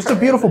 That's like just a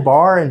beautiful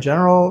bar in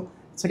general.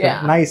 It's like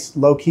a nice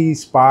low key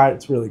spot.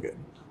 It's really good.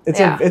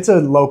 It's a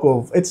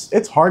local.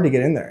 It's hard to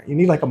get in there. You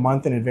need like a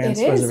month in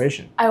advance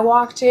reservation. I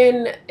walked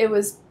in.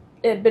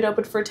 It had been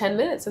open for 10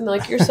 minutes, and they're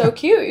like, "You're so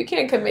cute. You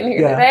can't come in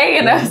here today."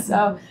 You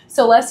know,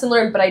 so lesson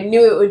learned. But I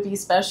knew it would be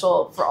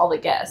special for all the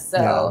guests.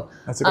 So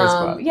that's a great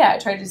spot. Yeah, I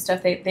try to do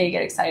stuff they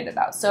get excited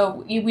about.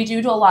 So we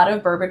do a lot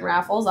of bourbon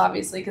raffles,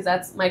 obviously, because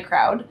that's my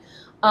crowd.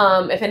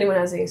 If anyone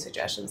has any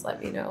suggestions,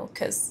 let me know,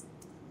 because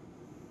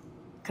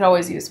could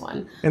always use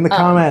one. In the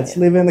comments,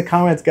 leave it in the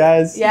comments,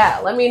 guys. Yeah,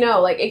 let me know.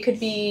 Like, it could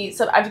be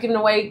I've given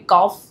away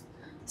golf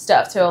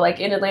stuff too.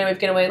 Like in Atlanta, we've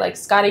given away like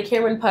Scotty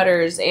Cameron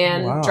putters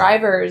and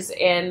drivers,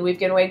 and we've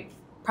given away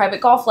private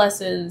golf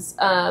lessons.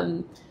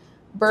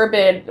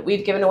 Bourbon,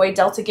 we've given away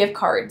Delta gift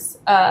cards.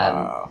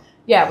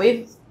 Yeah,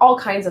 we've all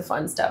kinds of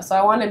fun stuff. So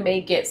I want to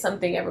make it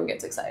something everyone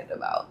gets excited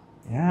about.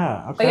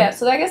 Yeah. Okay. But yeah,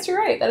 so I guess you're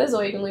right. That is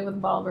all you can leave with a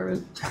bottle of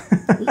bourbon.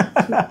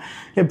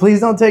 Yeah,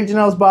 please don't take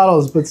Janelle's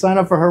bottles, but sign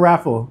up for her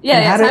raffle.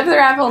 Yeah, sign up for the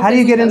raffle. How do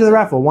you get into the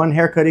raffle? One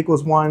haircut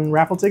equals one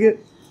raffle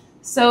ticket?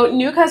 So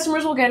new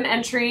customers will get an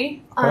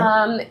entry.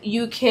 Okay.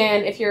 You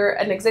can, if you're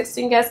an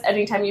existing guest,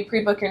 anytime you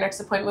pre-book your next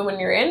appointment when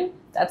you're in,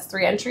 that's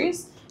 3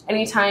 entries.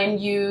 Anytime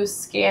you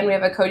scan, we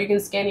have a code you can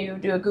scan, you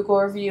do a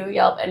Google review,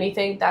 Yelp,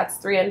 anything, that's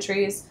 3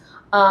 entries.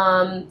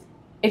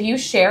 If you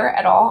share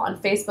at all on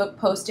Facebook,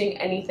 posting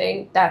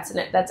anything, that's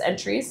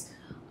entries.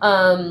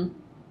 And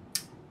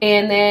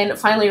then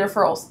finally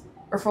referrals.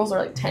 Referrals are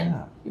like 10.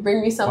 Yeah. You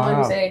bring me someone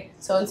who say,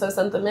 so-and-so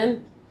sent them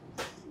in.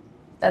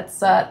 That's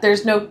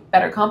there's no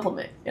better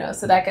compliment, you know,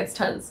 so that gets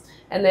tons.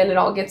 And then it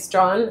all gets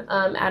drawn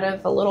out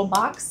of a little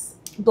box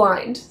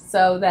blind,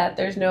 so that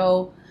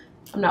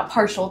I'm not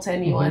partial to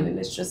anyone, and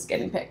it's just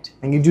getting picked.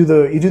 And you do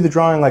the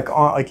drawing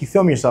like you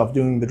film yourself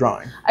doing the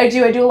drawing. I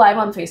do live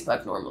on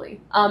Facebook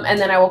normally. And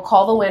then I will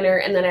call the winner,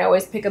 and then I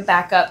always pick a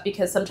backup,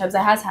 because sometimes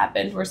it has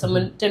happened where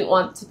someone didn't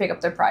want to pick up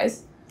their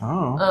prize.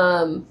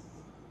 Oh.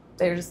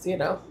 They're just, you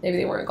know, maybe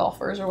they weren't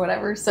golfers or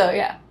whatever. So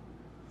yeah.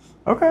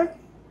 Okay.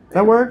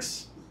 That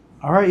works.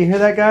 All right, you hear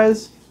that,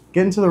 guys?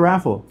 Get into the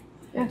raffle.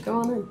 Yeah,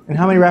 go on in. And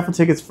how many raffle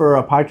tickets for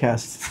a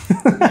podcast?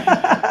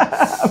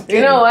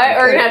 You know what?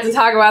 We're going to have to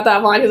talk about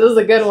that one, because it was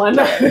a good one.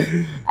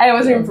 I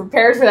wasn't even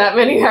prepared for that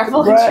many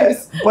raffle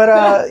entries.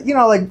 But, you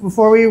know, like,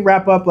 before we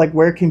wrap up, like,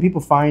 where can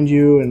people find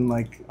you, and,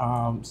 like,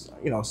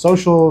 you know,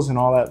 socials and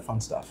all that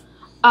fun stuff?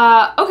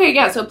 Okay,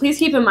 yeah, so please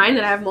keep in mind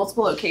that I have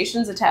multiple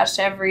locations attached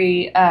to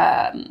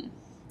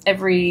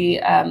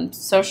every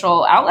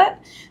social outlet.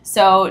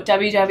 So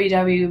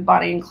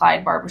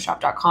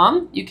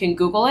www.bonnieandclydebarbershop.com. You can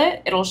Google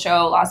it. It'll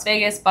show Las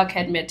Vegas,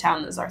 Buckhead,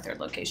 Midtown. This is our 3rd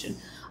location.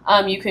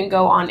 You can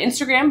go on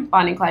Instagram,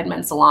 Bonnie and Clyde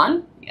Men's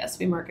Salon. Yes,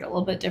 we market a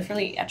little bit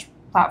differently each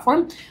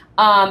platform.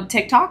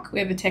 TikTok. We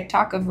have a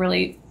TikTok of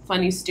really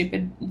funny,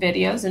 stupid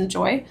videos.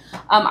 Enjoy.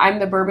 I'm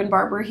the Bourbon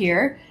Barber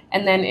here.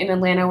 And then in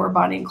Atlanta, we're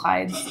Bonnie and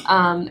Clyde's.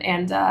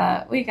 And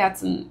we got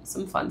some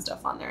fun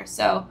stuff on there.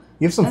 So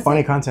you have some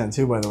funny content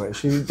too, by the way.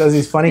 She does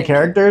these funny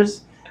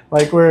characters.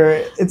 Like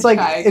it's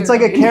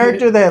like a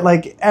character that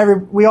like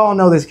we all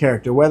know this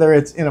character, whether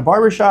it's in a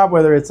barbershop,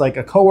 whether it's like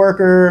a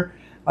coworker,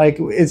 like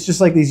it's just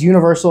like these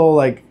universal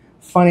like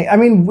funny. I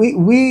mean,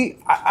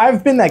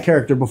 I've been that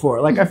character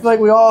before. Like I feel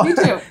like we all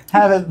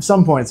have at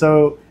some point.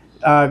 So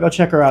go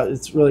check her out.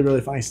 It's really,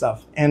 really funny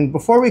stuff. And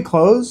before we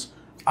close,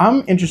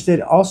 I'm interested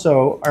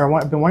also, or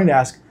I've been wanting to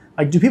ask,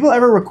 like, do people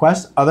ever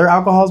request other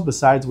alcohols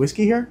besides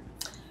whiskey here?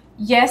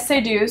 Yes, they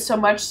do. So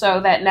much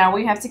so that now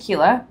we have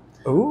tequila.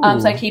 Ooh.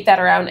 So I keep that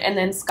around, and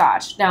then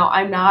scotch. Now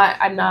I'm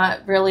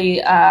not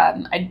really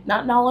I'm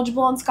not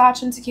knowledgeable on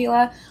scotch and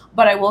tequila,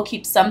 but I will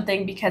keep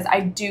something, because I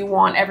do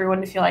want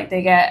everyone to feel like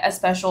they get a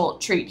special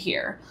treat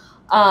here.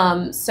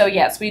 So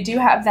yes, we do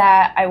have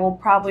that. I will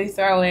probably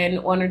throw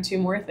in 1 or 2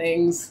 more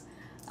things.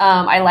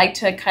 I like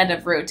to kind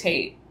of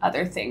rotate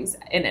other things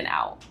in and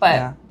out,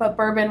 but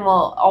bourbon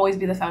will always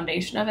be the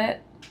foundation of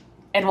it,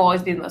 and will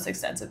always be the most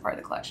extensive part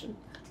of the collection.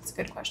 It's a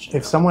good question.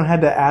 If someone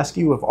had to ask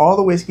you, of all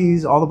the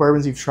whiskeys, all the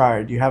bourbons you've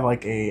tried, do you have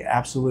like a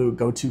absolute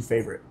go-to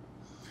favorite?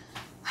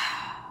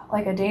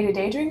 Like a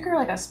day-to-day drinker,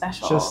 like a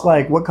special? Just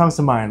like what comes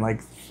to mind,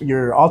 like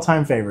your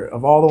all-time favorite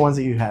of all the ones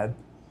that you had.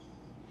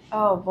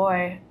 Oh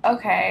boy.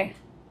 Okay.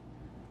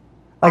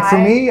 Like for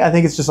me, I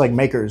think it's just like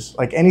makers,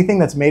 like anything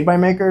that's made by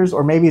makers,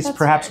 or maybe it's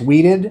perhaps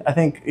weeded. I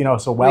think, you know,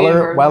 so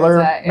Weller,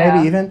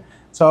 maybe even.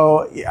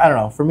 So I don't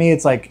know. For me,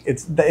 it's like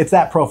it's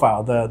that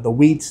profile, the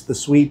wheat, the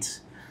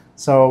sweet.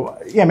 So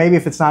yeah, maybe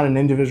if it's not an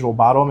individual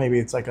bottle, maybe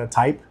it's like a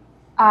type.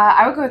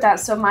 I would go with that.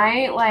 So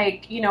my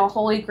like, you know,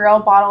 holy grail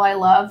bottle I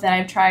love that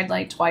I've tried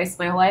like twice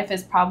my whole life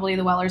is probably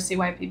the Weller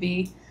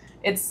CYPB.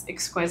 It's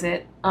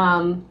exquisite.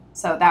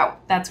 So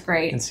that's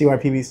great. And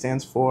CYPB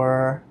stands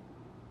for?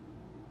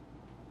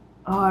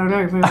 Oh, I don't know.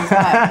 You're putting me on the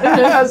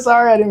spot.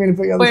 Sorry, I didn't mean to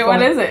put you on the spot. Wait,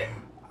 what is it?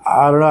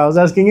 I don't know. I was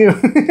asking you.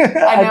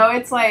 I know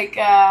it's like,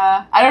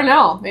 I don't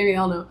know. Maybe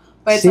they'll know.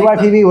 But it's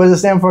CYPB, what does it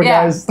stand for,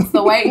 guys? It's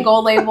the white and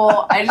gold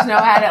label. I just know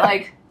I had it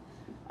like,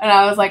 and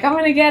I was like, I'm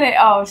going to get it.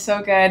 Oh,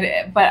 so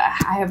good. But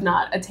I have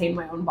not attained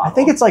my own bottle. I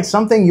think it's like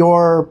something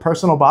your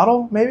personal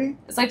bottle, maybe?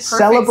 It's like perfect.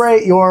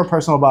 Celebrate your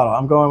personal bottle.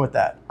 I'm going with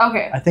that.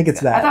 Okay. I think it's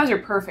that. I thought it was your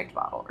perfect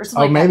bottle or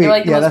something like maybe. that. You're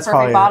like the most that's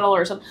perfect bottle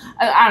or something.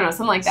 I don't know,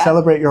 something like that.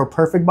 Celebrate your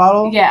perfect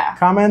bottle? Yeah.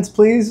 Comments,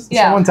 please?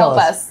 Yeah, Someone tell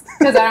us.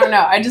 Because I don't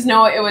know. I just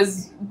know it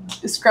was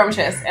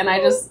scrumptious. And I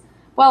just,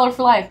 Weller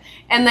for life.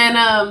 And then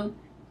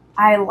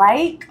I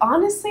like,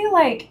 honestly,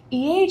 like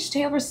E.H.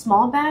 Taylor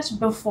small batch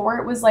before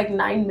it was like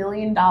 $9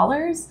 million.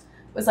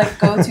 Was like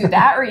go to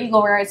that or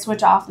Eagle where I'd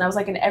switch off and I was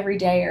like an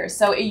everydayer.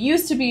 So it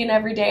used to be an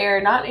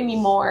everydayer, not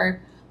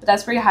anymore, but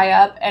that's pretty high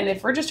up. And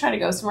if we're just trying to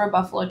go somewhere,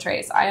 Buffalo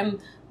Trace. I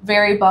am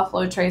very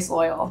Buffalo Trace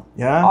loyal.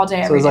 Yeah? All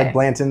day, every day. So it's like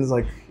Blanton's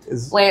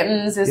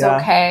Blanton's is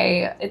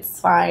okay.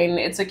 It's fine.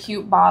 It's a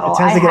cute bottle. It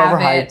tends to get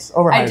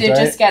overhyped. I did right?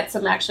 just get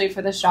some actually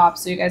for the shop,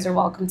 so you guys are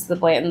welcome to the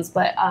Blanton's.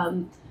 But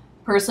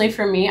personally,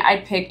 for me,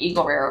 I'd pick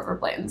Eagle Rare over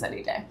Blanton's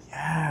any day.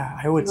 Yeah,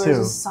 I would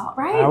too.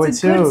 Right? I would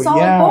it's a good, too.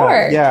 solid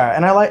pour. Yeah,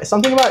 and I like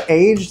something about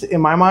aged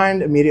in my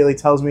mind immediately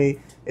tells me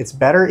it's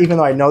better, even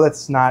though I know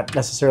that's not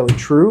necessarily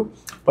true.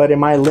 But in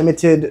my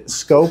limited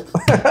scope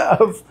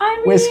of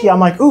whiskey,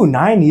 I'm like, ooh,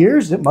 9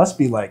 years? It must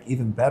be like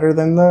even better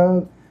than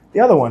the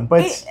other one.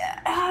 But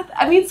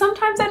I mean,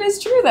 sometimes that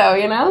is true though,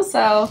 you know.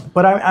 So.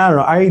 But I don't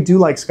know. I do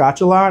like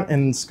Scotch a lot,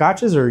 and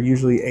Scotches are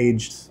usually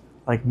aged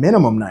like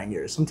minimum 9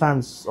 years.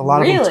 Sometimes a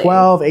lot of them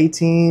 12,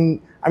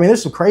 18. I mean,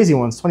 there's some crazy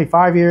ones,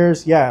 25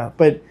 years. Yeah.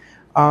 But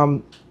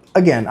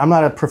again, I'm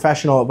not a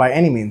professional by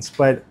any means,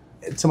 but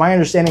to my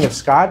understanding of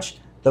Scotch,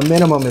 the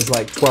minimum is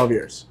like 12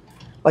 years.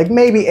 Like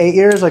maybe 8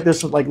 years. Like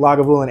there's like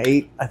Lagavulin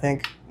 8, I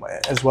think,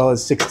 as well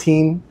as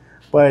 16.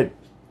 But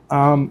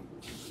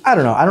I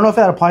don't know. I don't know if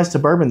that applies to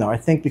bourbon though. I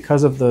think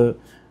because of the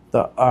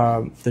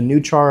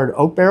new charred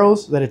oak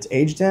barrels that it's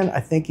aged in, I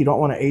think you don't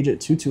want to age it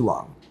too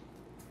long.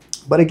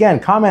 But again,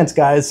 comments,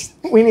 guys.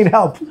 We need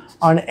help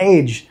on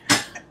age.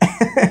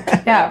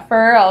 Yeah,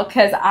 for real.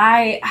 Because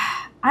I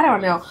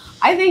don't know.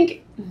 I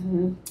think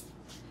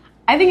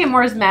it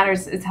more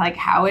matters is like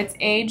how it's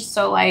aged.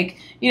 So like,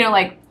 you know,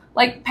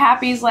 like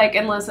Pappy's like,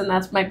 and listen,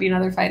 that might be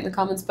another fight in the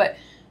comments, but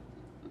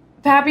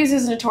Pappy's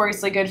is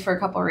notoriously good for a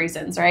couple of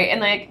reasons, right?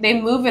 And like they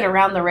move it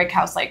around the rick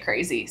house like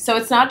crazy. So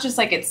it's not just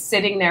like it's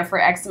sitting there for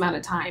X amount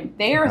of time.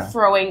 They are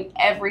throwing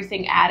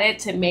everything at it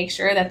to make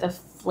sure that the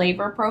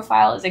flavor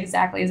profile is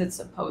exactly as it's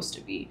supposed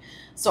to be.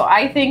 So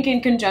I think in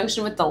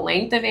conjunction with the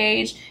length of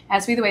age, it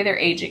has to be the way they're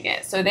aging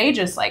it. So they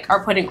just like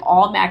are putting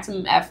all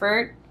maximum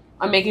effort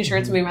on making sure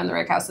it's moving around the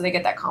rick house so they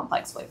get that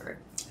complex flavor.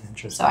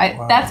 Interesting.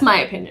 So that's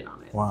my opinion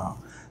on it. Wow.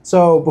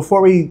 So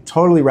before we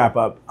totally wrap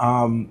up,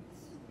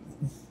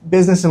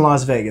 business in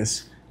Las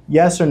Vegas,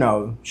 yes or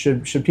no?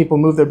 Should people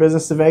move their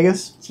business to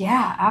Vegas?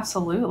 Yeah,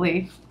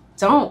 absolutely.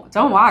 Don't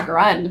walk,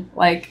 run.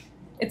 Like,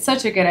 it's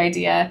such a good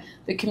idea.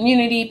 The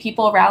community,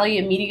 people rally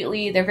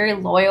immediately. They're very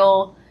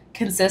loyal,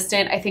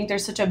 consistent. I think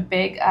there's such a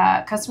big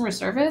customer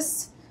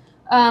service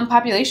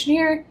population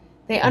here.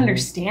 They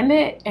understand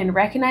it and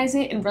recognize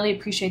it and really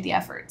appreciate the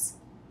efforts.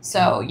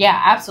 So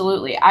yeah,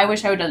 absolutely. I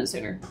wish I would have done it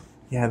sooner.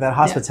 Yeah, that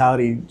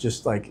hospitality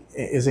just like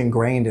is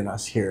ingrained in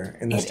us here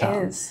in this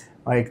town. It is.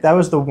 Like that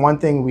was the one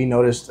thing we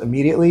noticed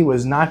immediately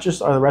was not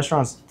just are the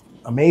restaurants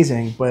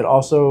amazing, but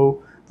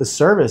also the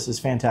service is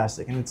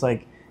fantastic. And it's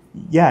like,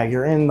 yeah,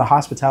 you're in the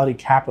hospitality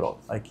capital.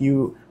 Like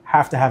you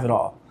have to have it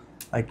all.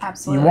 Like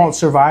absolutely. You won't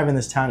survive in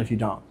this town if you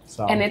don't.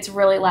 So and it's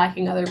really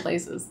lacking other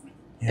places.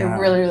 Yeah. It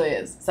really, really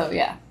is. So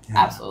yeah,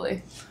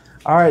 absolutely.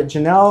 All right,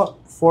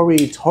 Janelle, before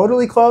we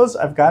totally close,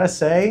 I've got to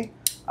say,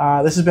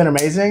 this has been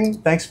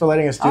amazing. Thanks for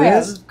letting us do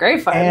this. This is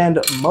great fun. And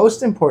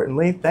most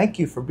importantly, thank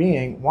you for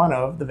being one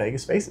of the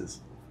Vegas Faces.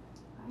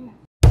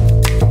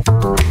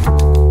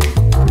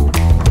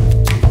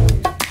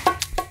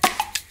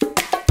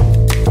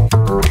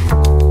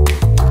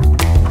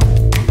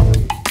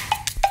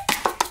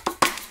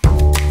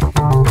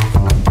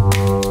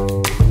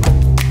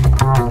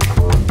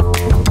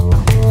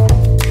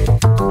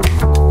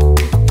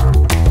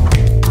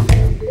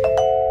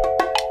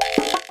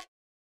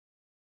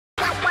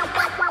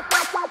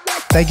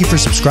 Thank you for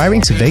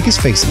subscribing to Vegas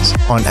Faces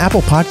on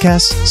Apple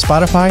Podcasts,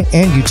 Spotify,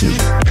 and YouTube.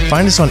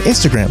 Find us on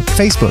Instagram,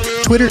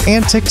 Facebook, Twitter,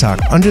 and TikTok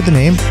under the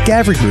name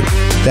Gavri Group.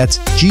 That's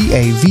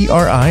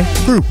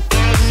Gavri Group.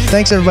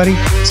 Thanks, everybody.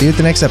 See you at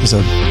the next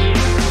episode.